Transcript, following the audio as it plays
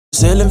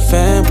ceiling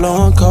fan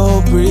blowing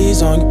cold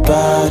breeze on your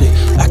body.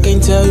 I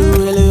can't tell you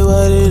really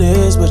what it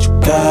is, but you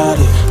got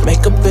it.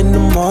 Makeup in the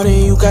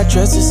morning, you got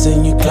dresses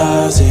in your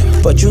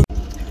closet, but you.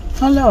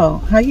 Hello,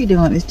 how you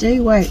doing? It's Jay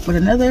White with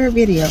another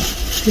video.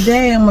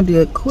 Today I'm gonna do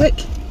a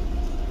quick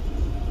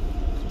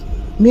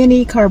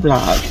mini car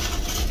vlog,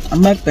 a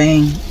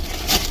mukbang.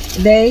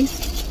 Today's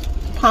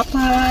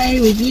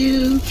Popeye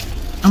review.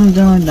 I'm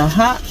doing the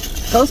hot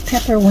ghost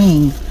pepper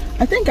wings.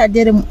 I think I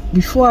did them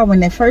before when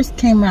they first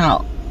came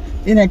out.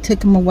 Then I took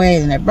them away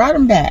and I brought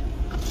them back.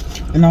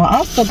 And I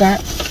also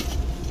got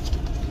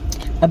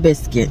a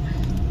biscuit.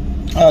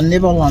 I'll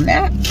nibble on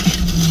that.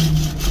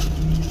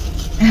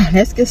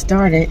 Let's get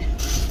started.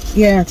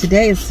 Yeah,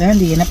 today is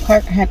Sunday and the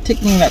park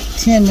took me like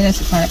 10 minutes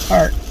to find a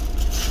park.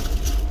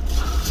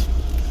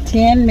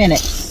 10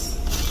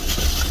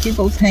 minutes.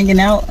 People's hanging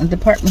out in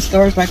department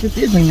stores like it's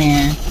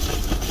Disneyland.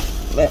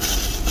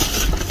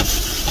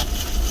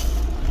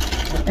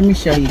 Let me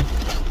show you.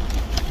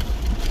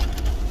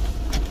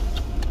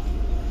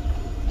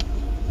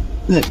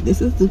 Look,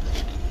 this is the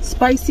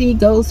spicy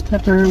ghost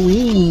pepper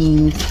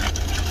wings.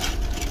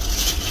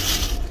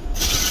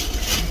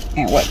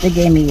 And what they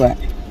gave me, what?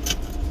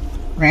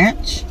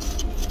 Ranch.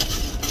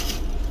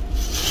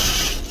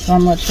 So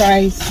I'm gonna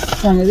try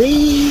some of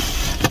these.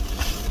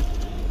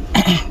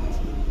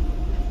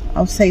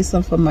 I'll save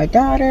some for my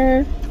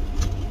daughter.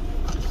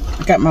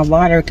 I got my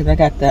water because I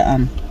got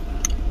the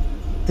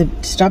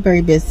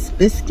strawberry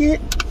biscuit,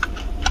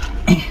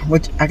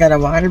 which I got a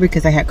water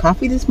because I had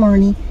coffee this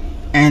morning,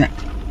 and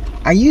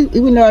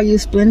even though I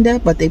use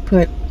Splenda, but they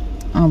put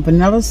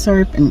vanilla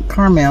syrup and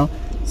caramel,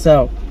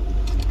 so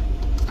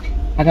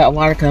I got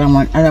water because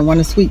I don't want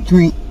a sweet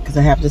drink because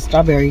I have the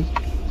strawberry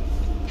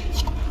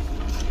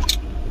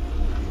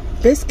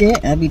biscuit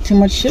and that'd be too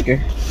much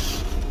sugar.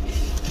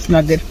 It's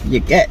not good for your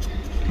gut,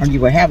 or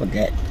you will have a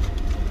gut.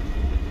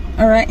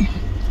 All right,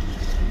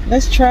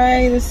 let's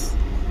try this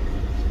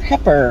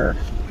pepper,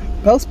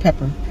 ghost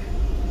pepper.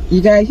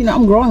 You guys, you know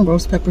I'm growing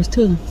ghost peppers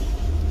too.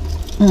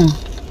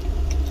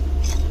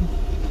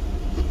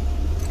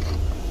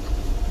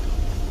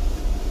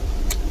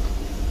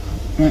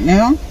 Right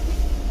now,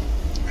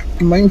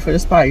 I'm waiting for the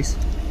spice.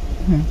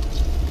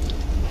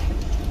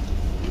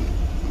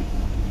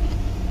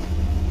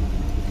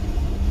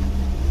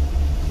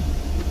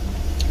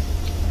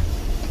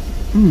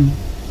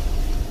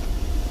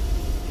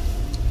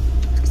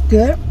 It's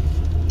good.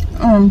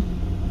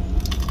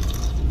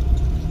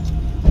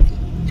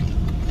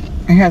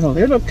 It has a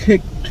little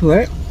kick to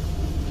it,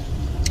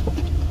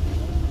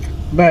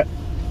 but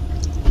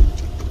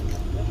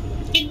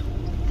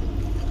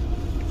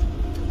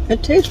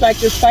it tastes like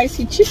the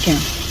spicy chicken.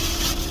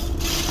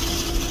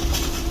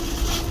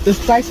 The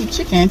spicy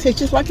chicken. It tastes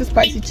just like the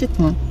spicy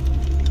chicken.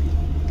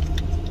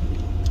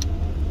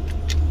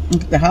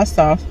 Look at the hot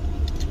sauce.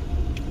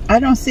 I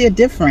don't see a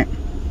difference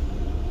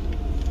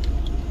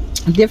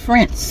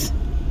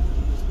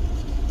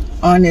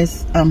on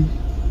this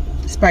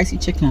spicy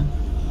chicken.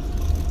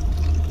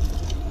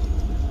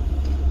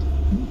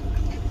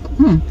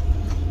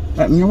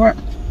 But you know what?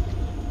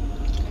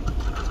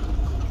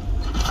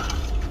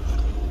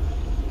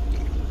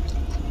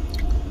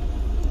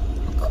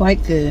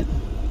 Quite good.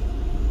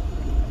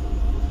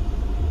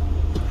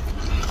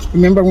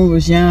 Remember when we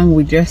was young,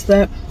 we dressed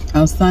up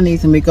on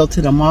Sundays and we go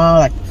to the mall,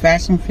 like the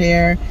fashion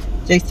fair,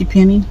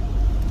 JCPenney.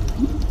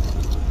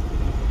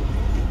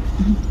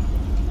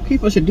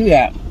 People should do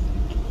that.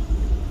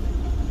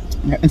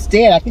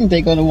 Instead, I think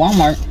they go to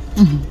Walmart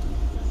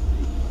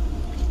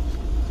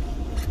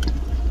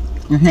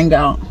and hang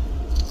out.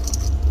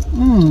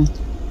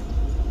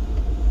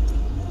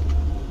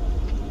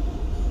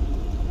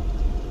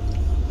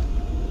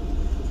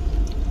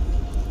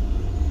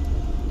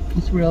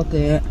 It's real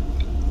good.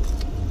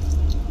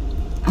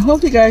 I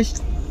hope you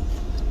guys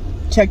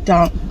checked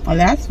out our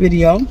last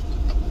video.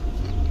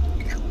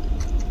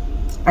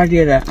 I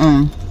did a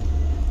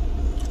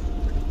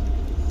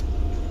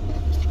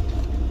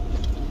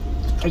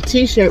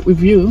t-shirt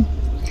review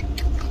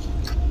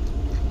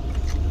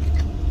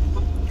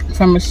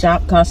from a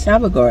shop called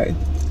Salvagore.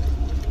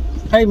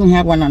 I even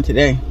have one on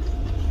today.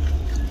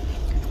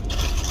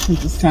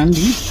 Since it's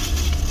Sunday.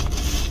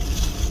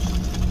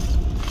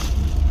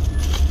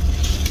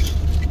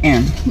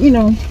 And you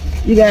know,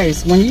 you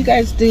guys, when you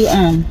guys do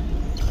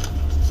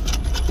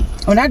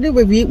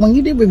when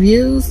you do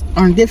reviews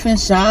on different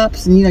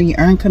shops, and you know you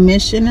earn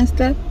commission and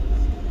stuff.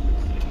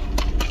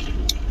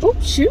 Oh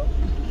shoot.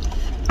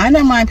 I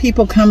don't mind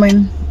people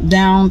coming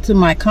down to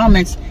my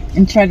comments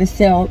and try to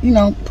sell, you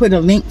know, put a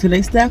link to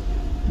their stuff.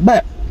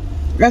 But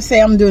let's say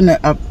I'm doing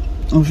a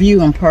review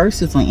on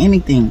purses or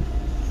anything.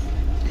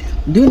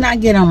 Do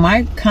not get on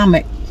my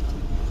comments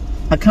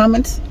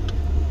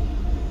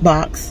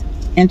box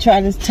and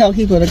try to tell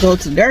people to go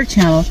to their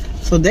channel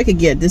so they could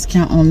get a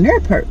discount on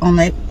their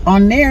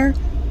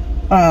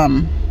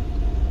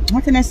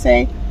what can I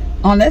say,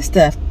 on their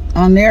stuff,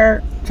 on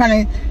their,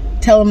 trying to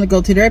tell them to go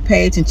to their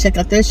page and check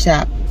out their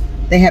shop.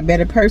 They have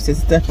better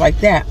purses, stuff like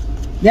that.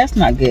 That's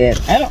not good.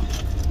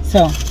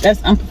 So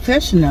that's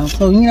unprofessional.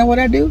 So you know what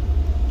I do?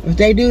 If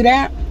they do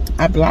that,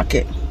 I block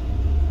it.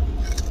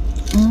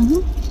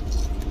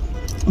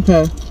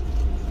 Okay.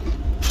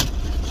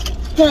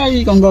 So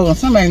you gonna go on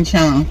somebody's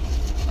channel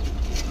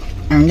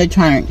and they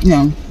trying to, you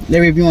know,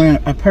 they're reviewing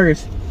a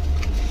purse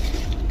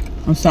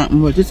or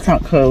something with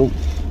discount code,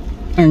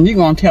 and you're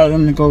gonna tell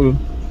them to go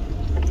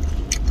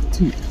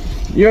to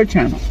your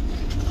channel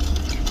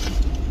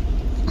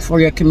for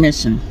your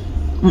commission.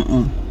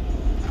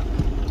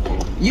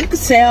 You can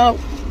sell.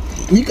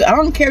 I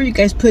don't care if you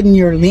guys putting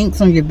your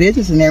links on your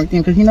business and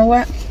everything, because you know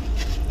what?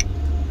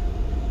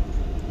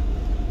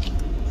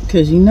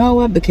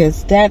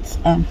 Because that's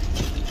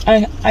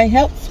I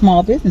help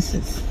small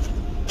businesses.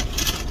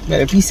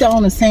 But if you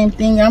selling the same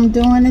thing I'm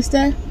doing and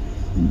stuff,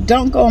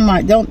 don't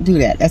do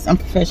that. That's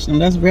unprofessional.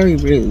 That's very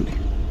rude.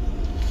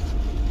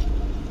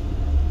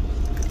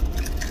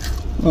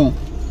 Oh.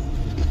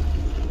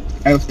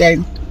 If they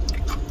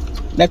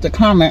left a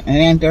comment and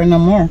ain't there no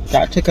more,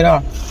 I took it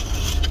off.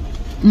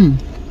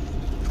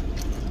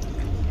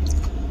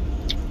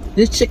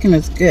 This chicken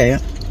is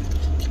good.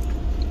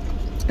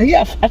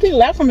 Yeah, I think the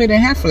last one they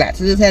didn't have flats.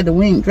 They just had the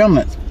wing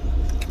drummets.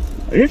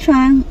 This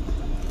time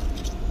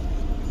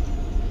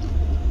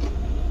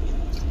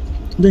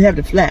they have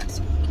the flats.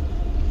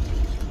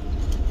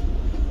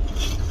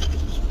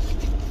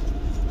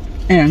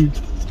 And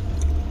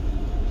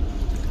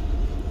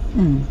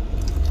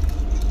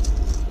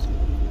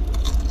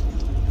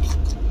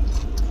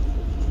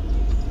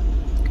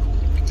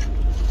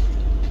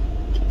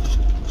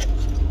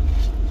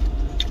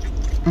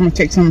I'm gonna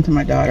take some to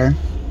my daughter,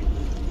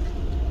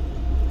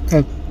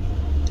 cause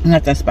it's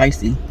not that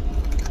spicy.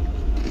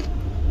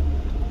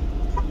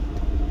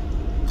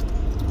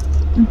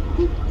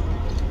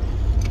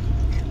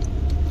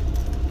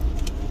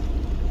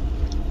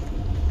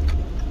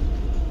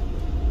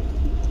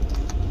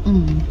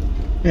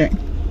 Okay.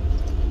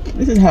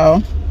 This is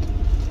how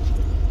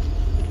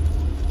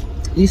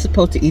you're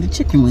supposed to eat a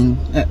chicken wing.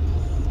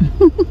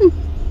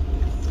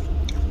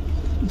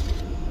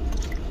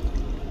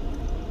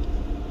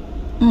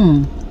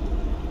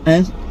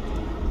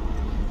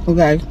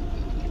 Okay,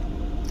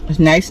 it's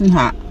nice and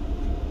hot.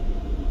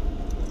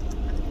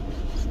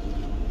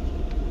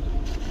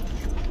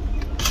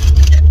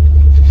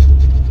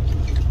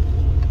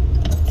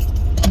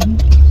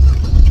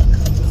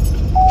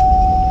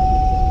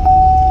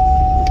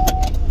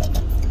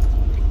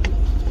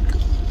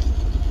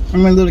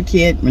 When I was a little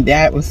kid, my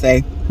dad would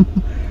say,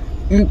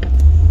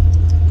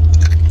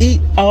 eat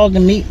all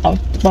the meat off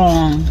the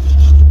bone.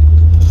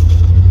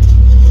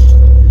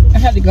 I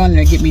had to go in there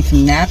and get me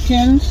some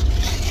napkins.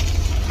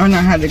 I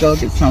had to go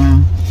get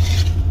some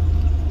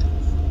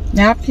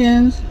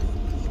napkins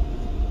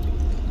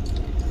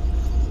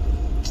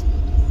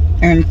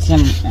and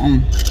some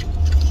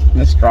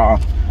the straw.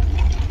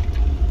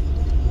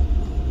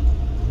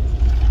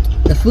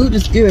 The food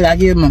is good. I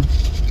give them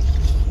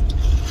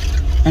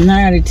a 9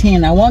 out of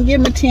 10. I won't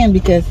give them a 10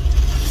 because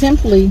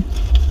simply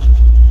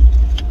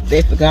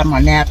they forgot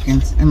my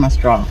napkins and my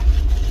straw.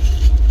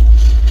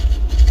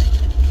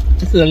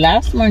 This is the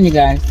last one, you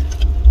guys,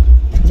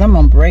 because I'm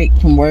on break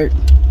from work.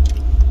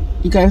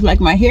 You guys like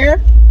my hair?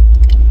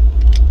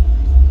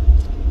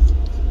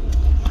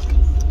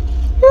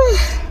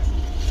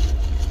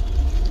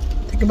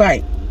 Take a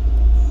bite.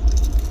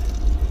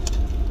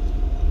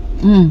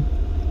 You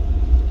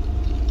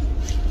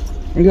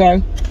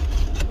guys,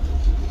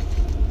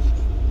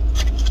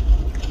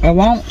 I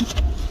won't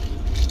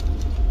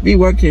be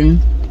working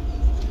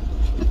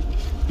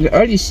the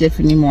early shift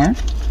anymore.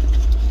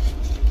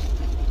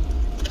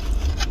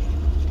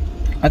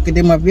 I could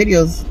do my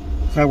videos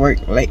if I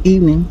work late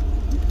evening.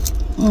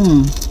 I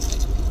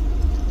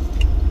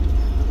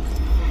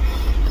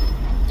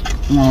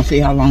want to see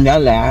how long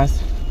that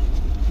lasts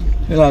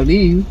till I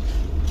leave.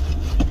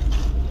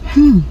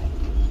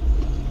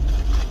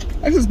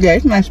 This is good.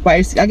 It's not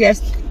spicy. I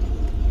guess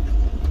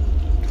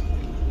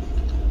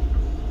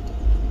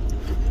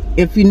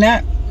if you're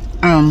not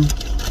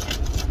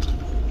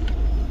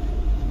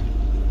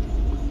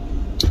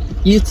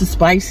used to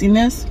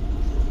spiciness,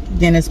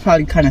 then it's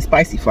probably kind of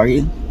spicy for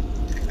you.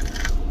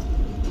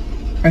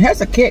 It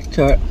has a kick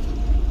to it,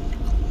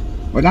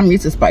 but I'm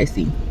used to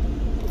spicy.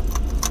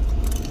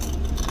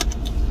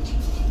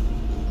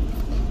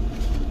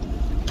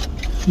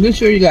 Be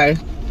sure, you guys,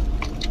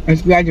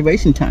 it's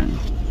graduation time.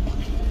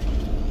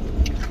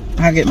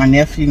 I'll get my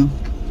nephew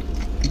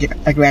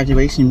a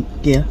graduation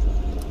gift.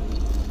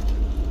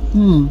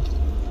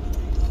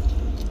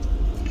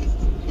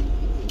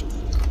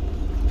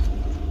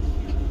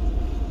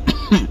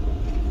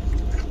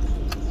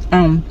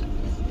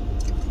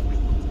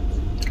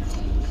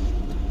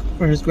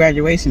 For his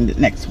graduation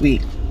next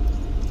week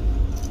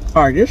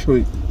or this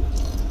week.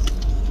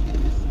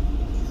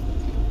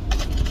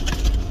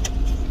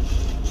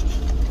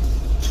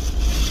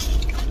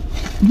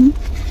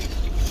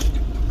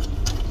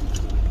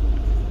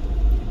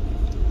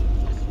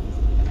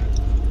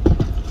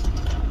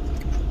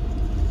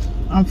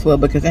 I'm full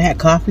because I had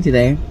coffee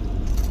today,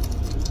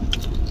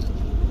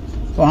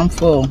 so I'm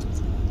full.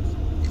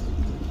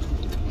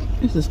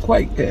 This is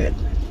quite good.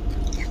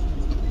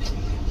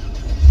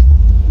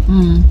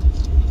 I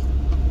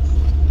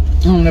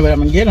don't know what I'm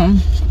gonna get him.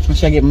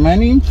 Should I get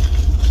money?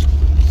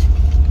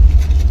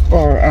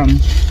 Or I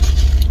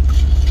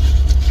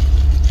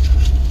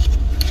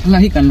know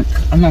he's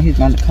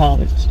going to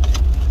college.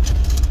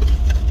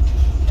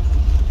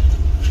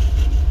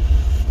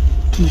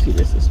 Let me see,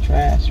 this is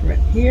trash right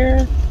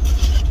here.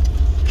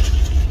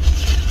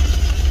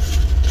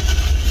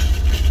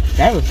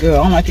 That was good. I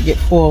don't like to get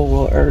full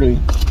real early.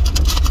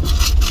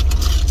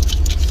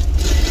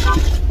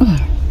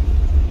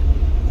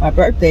 My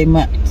birthday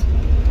month.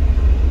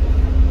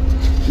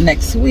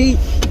 Next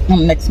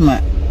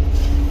month.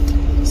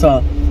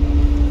 So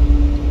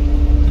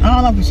I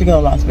don't know if we should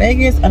go to Las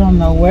Vegas. I don't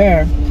know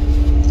where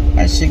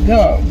I should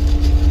go.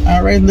 I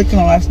already looking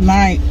last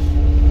night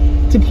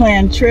to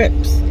plan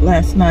trips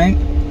last night.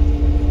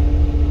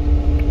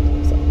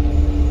 So,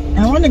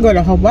 I want to go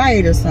to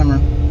Hawaii this summer.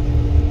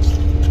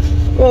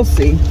 We'll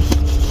see.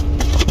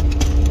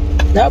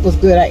 That was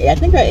good. I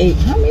think I ate,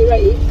 how many did I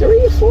eat?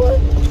 3 or 4?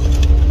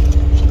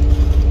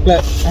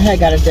 But I had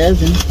got a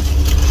dozen.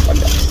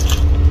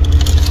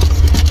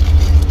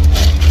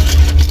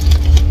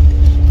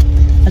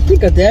 I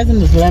think a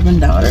dozen is $11.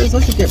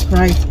 That's a good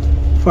price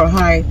for a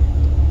high.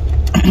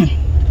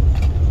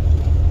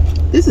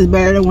 This is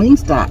better than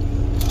Wingstop.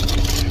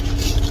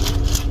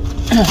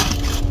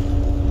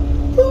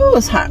 Ooh,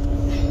 it's hot. I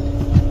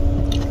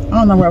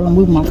don't know where I'm gonna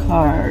move my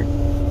car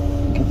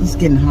because it's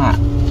getting hot.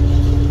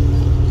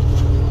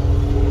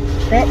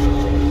 Yep.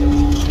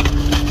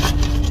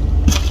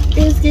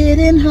 It's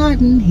getting hot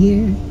in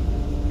here.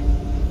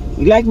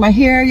 You like my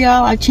hair,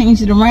 y'all? I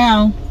changed it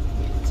around.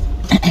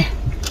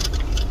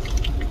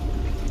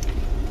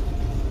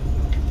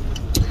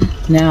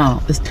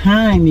 Now it's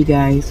time, you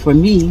guys, for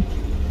me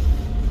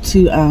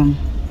to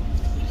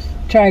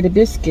try the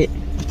biscuit.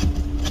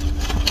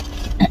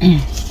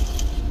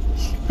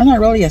 I'm not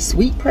really a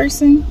sweet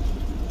person.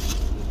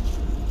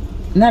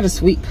 Not a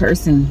sweet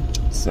person,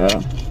 so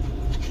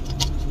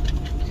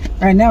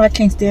right now I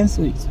can't stand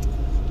sweets.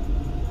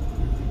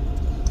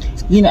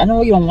 You know, I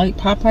know you don't like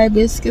Popeye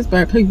biscuits,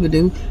 but people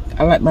do.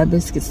 I like my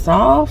biscuits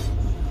soft,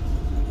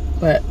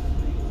 but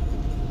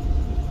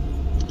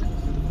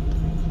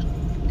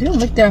they don't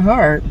look that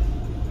hard.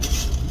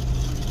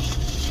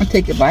 I'll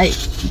take a bite.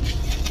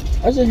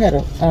 I just had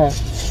a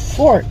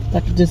fork.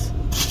 I could just,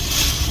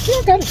 yeah,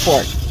 I got a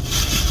fork.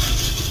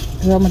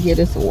 Cause I'm gonna give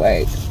this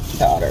away,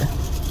 daughter.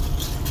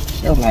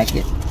 She'll like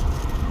it.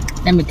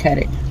 Let me cut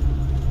it.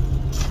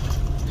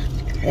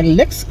 It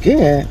looks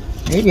good.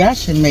 Maybe I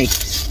should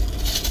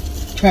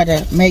try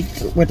to make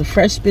with a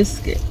fresh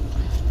biscuit.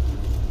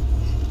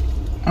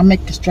 I'll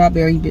make the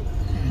strawberry bit.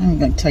 I'm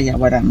gonna tell you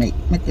what I make.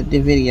 Make the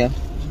video.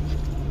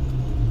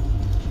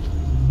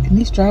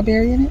 Any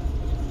strawberry in it?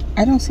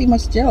 I don't see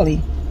much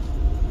jelly.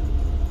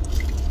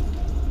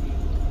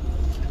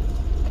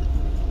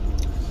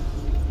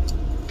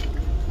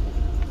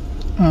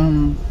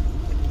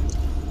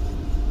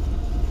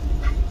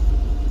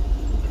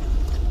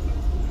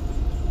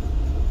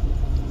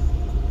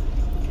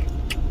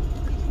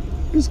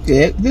 It's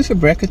good. This for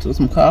breakfast with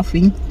some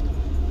coffee.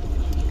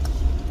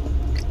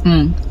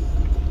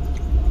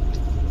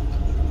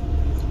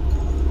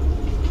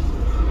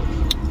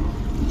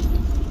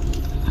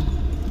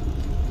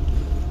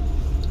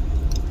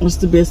 What's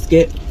the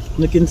biscuit?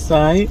 Look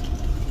inside.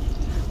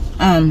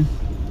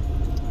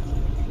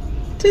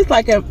 Tastes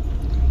like a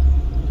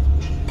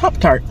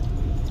Pop-Tart.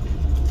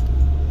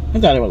 I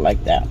thought it would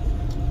like that.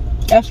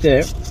 That's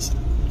good.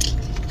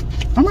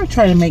 I'm gonna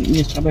try to make me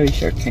a strawberry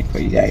shortcake for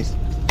you guys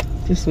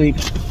this week.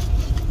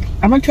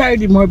 I'm gonna try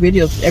to do more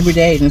videos every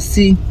day and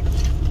see.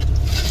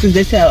 Cause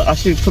they said I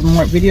should put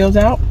more videos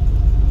out.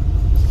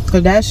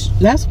 Cause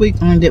last week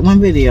I only did 1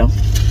 video.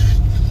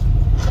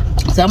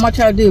 So I'm gonna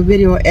try to do a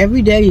video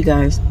every day, you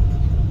guys.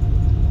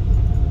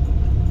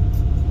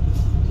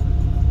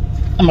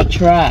 I'm gonna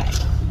try.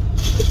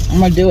 I'm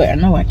gonna do it. I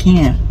know I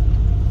can.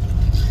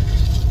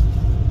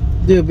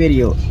 Do a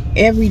video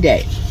every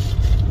day.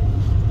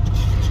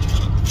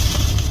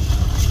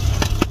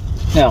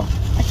 No,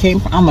 I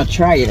can't. I'm gonna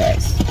try it,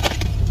 guys.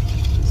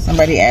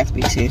 Somebody asked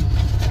me to.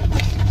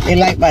 They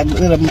like my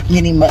little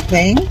mini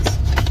mukbangs.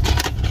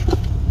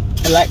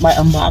 They like my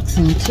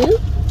unboxing too.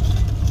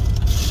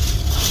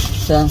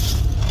 So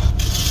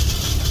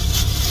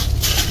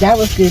that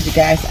was good, you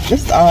guys.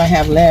 This is all I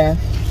have left.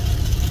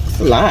 It's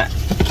a lot.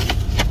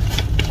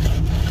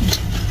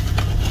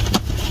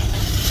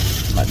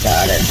 My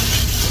daughter,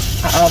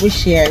 I always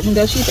share, even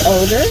though she's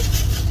older.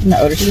 She's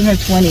not older, she's in her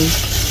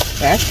 20s.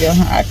 But I still,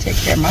 I take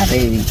care of my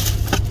baby.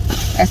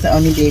 That's the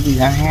only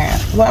babies I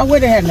have. Well, I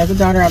would have had another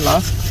daughter. I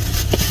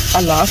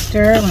lost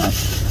her when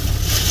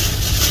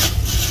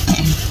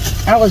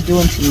I was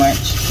doing too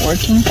much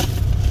working.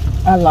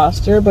 I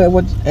lost her, but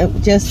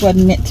it just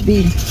wasn't meant to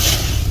be.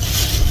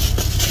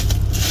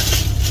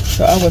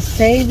 So I will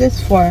save this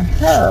for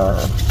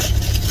her.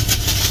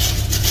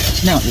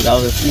 She don't eat all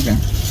this either.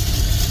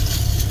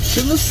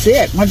 She was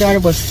sick. My daughter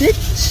was sick.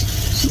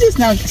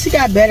 She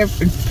got better.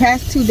 For the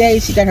past 2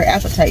 days, she got her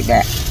appetite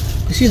back.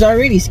 She's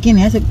already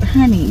skinny. I said,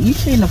 honey, you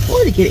can't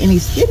afford to get any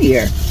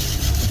skinnier.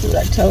 That's what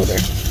I told her.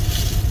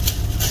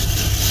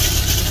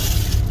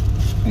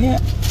 Yeah.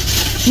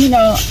 You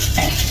know,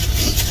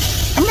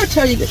 I'm gonna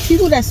tell you, the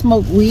people that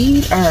smoke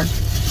weed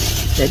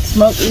it's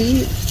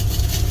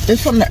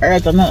from the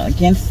earth. I'm not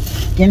against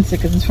it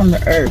because it's from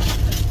the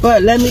earth.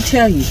 But let me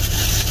tell you,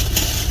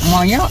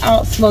 when y'all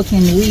out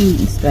smoking weed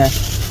and stuff,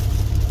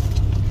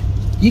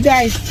 you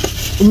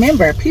guys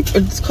remember, people,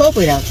 it's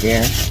COVID out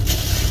there.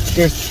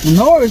 There's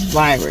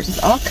norovirus. There's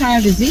all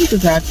kinds of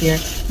diseases out there.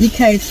 You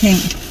guys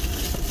can't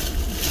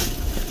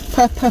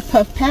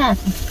puff pass.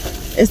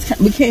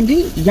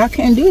 Y'all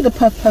can't do the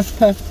puff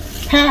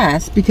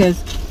pass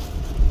because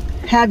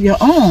have your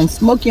own,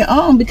 smoke your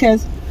own,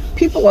 because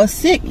people are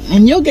sick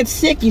and you'll get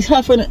sick. You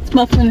puffing on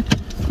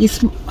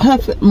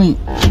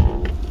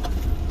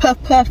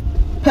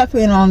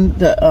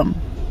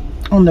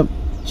the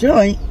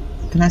joint.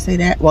 Can I say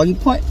that? Well, you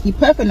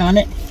puffing on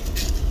it,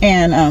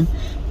 and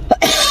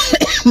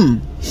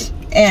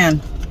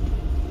and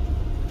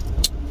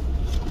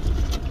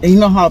you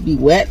know how it be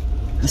wet,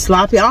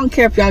 sloppy. I don't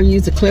care if y'all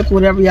use a clip,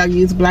 whatever y'all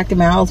use, Black and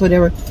Milds,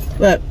 whatever,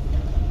 but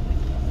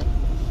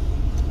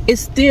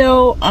it's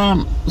still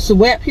so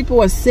wet.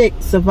 People are sick,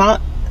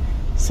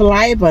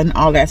 saliva and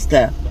all that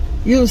stuff.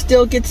 You'll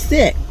still get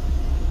sick.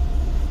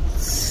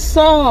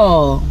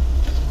 So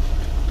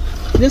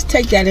just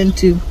take that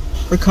into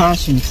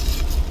precautions.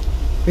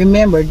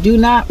 Remember,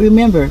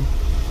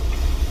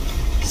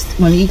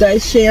 when you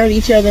guys share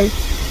each other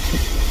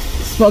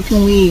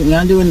smoking weed, when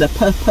I'm doing the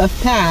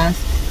puff pass,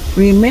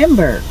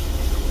 remember,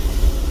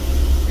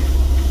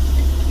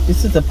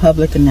 this is a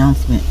public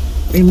announcement.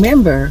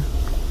 Remember,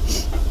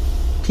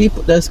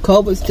 people, there's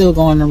COVID still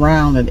going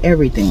around and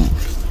everything.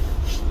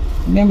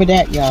 Remember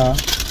that, y'all.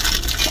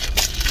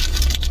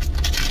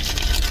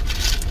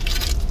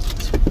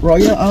 Roll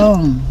your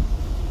own.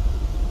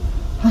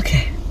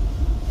 Okay.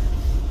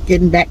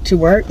 Getting back to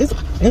work.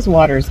 This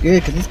water is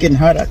good because it's getting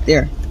hot out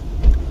there.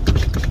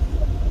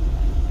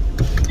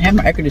 I have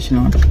my air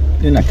conditioner on.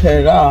 Then I cut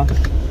it off.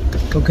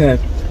 Okay.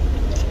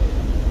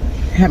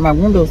 I have my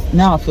windows.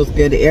 Now it feels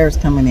good. The air is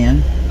coming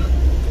in.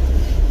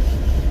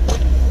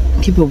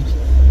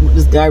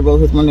 This guy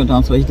rolled his window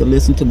down so he could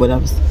listen to what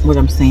I'm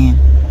saying.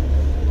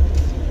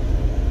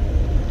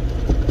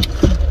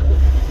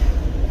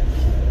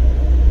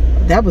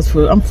 That was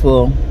full. I'm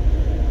full.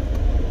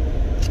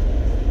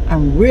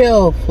 I'm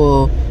real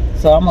full.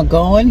 So I'm gonna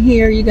go in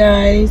here, you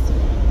guys,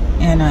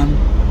 and I'm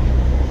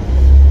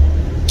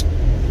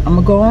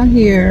gonna go in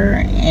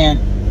here and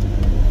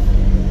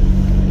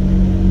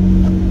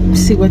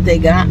see what they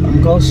got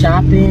and go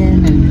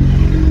shopping.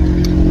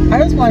 And I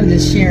just wanted to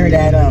share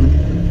that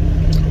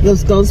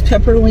those ghost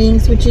pepper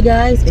wings with you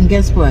guys. And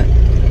guess what?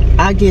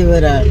 I give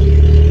it a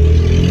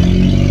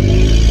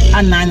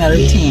 9 out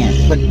of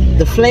 10. But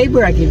the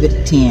flavor, I give it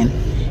a 10.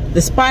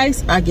 The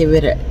spice, I give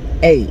it an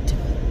 8.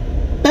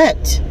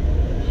 But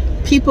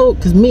people,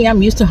 because me,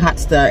 I'm used to hot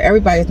stuff.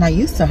 Everybody's not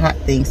used to hot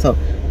things. So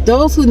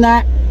those who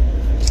not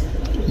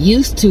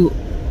used to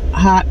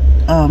hot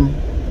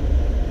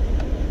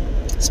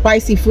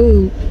spicy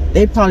food,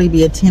 they'd probably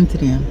be a 10 to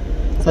them.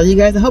 So you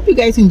guys, I hope you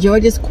guys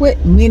enjoyed this quick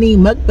mini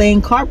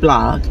mukbang car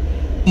vlog.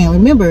 And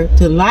remember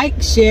to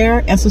like,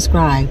 share, and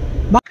subscribe.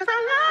 Bye.